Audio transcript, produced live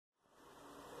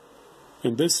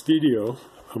In this video,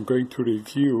 I'm going to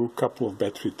review a couple of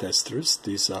battery testers.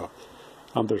 These are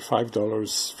under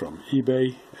 $5 from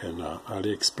eBay and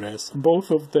AliExpress.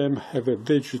 Both of them have a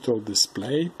digital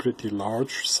display, pretty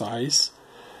large size,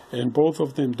 and both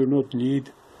of them do not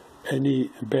need any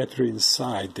battery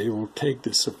inside. They will take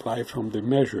the supply from the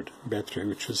measured battery,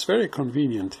 which is very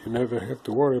convenient. You never have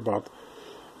to worry about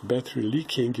battery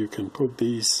leaking. You can put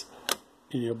these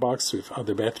in your box with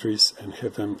other batteries and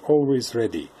have them always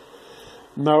ready.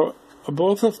 Now,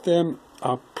 both of them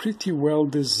are pretty well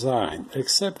designed,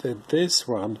 except that this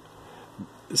one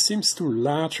seems too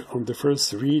large on the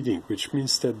first reading, which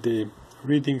means that the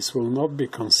readings will not be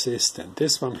consistent.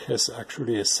 This one has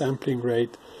actually a sampling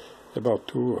rate about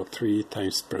 2 or 3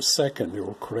 times per second. It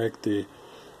will correct the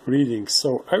readings.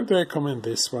 So I would recommend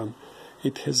this one.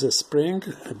 It has a spring,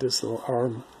 and this little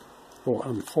arm will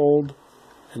unfold,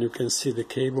 and you can see the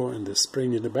cable and the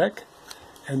spring in the back.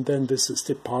 And then this is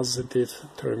the positive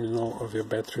terminal of your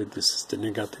battery. This is the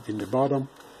negative in the bottom.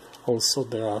 Also,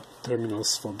 there are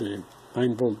terminals for the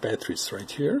 9-volt batteries right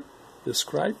here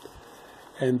described.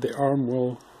 And the arm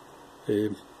will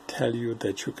tell you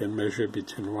that you can measure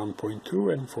between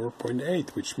 1.2 and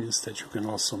 4.8, which means that you can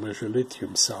also measure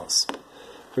lithium cells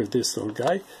with this little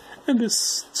guy. And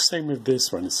this same with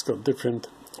this one. It's got different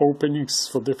openings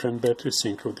for different batteries,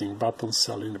 including button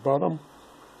cell in the bottom.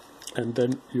 And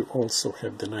then you also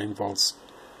have the 9 volts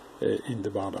in the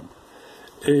bottom.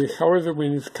 However,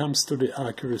 when it comes to the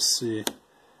accuracy,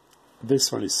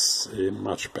 this one is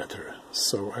much better.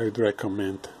 So I would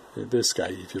recommend this guy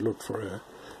if you look for a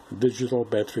digital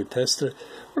battery tester.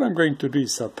 What I'm going to do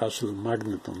is attach a little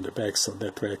magnet on the back, so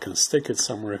that way I can stick it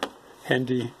somewhere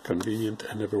handy, convenient,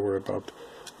 and never worry about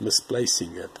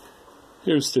misplacing it.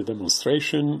 Here's the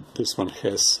demonstration. This one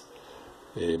has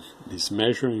is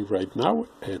measuring right now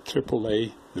a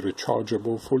AAA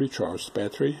rechargeable fully charged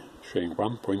battery showing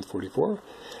 1.44,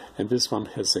 and this one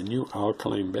has a new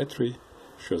alkaline battery,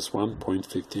 shows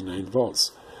 1.59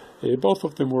 volts. Both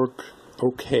of them work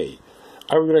okay.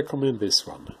 I would recommend this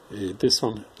one. This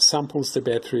one samples the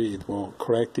battery, it will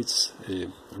correct its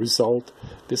result.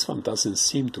 This one doesn't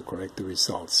seem to correct the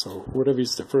result, so whatever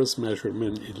is the first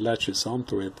measurement, it latches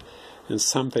onto it, and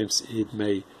sometimes it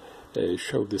may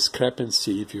show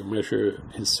discrepancy if you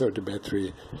insert the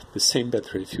battery, the same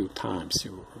battery a few times.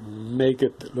 You may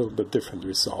get a little bit different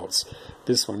results.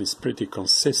 This one is pretty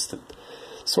consistent.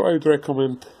 So I would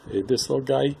recommend this little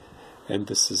guy, and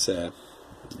this is the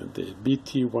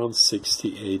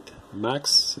BT168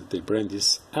 Max. The brand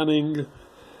is Aneng,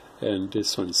 and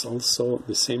this one is also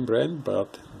the same brand,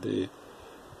 but the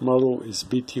model is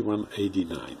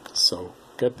BT189. So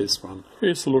get this one.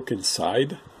 Here's a look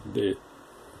inside. The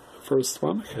first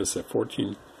one has a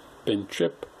 14-pin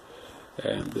chip,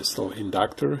 and this little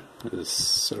inductor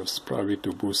serves probably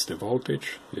to boost the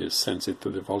voltage. It sends it to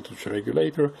the voltage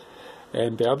regulator.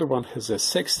 And the other one has a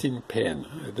 16-pin.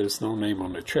 There's no name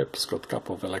on the chip. It's got a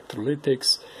couple of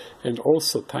electrolytics and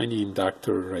also tiny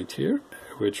inductor right here,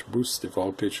 which boosts the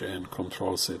voltage and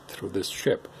controls it through this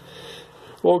chip.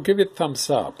 Well, give it a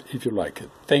thumbs up if you like it.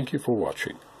 Thank you for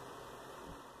watching.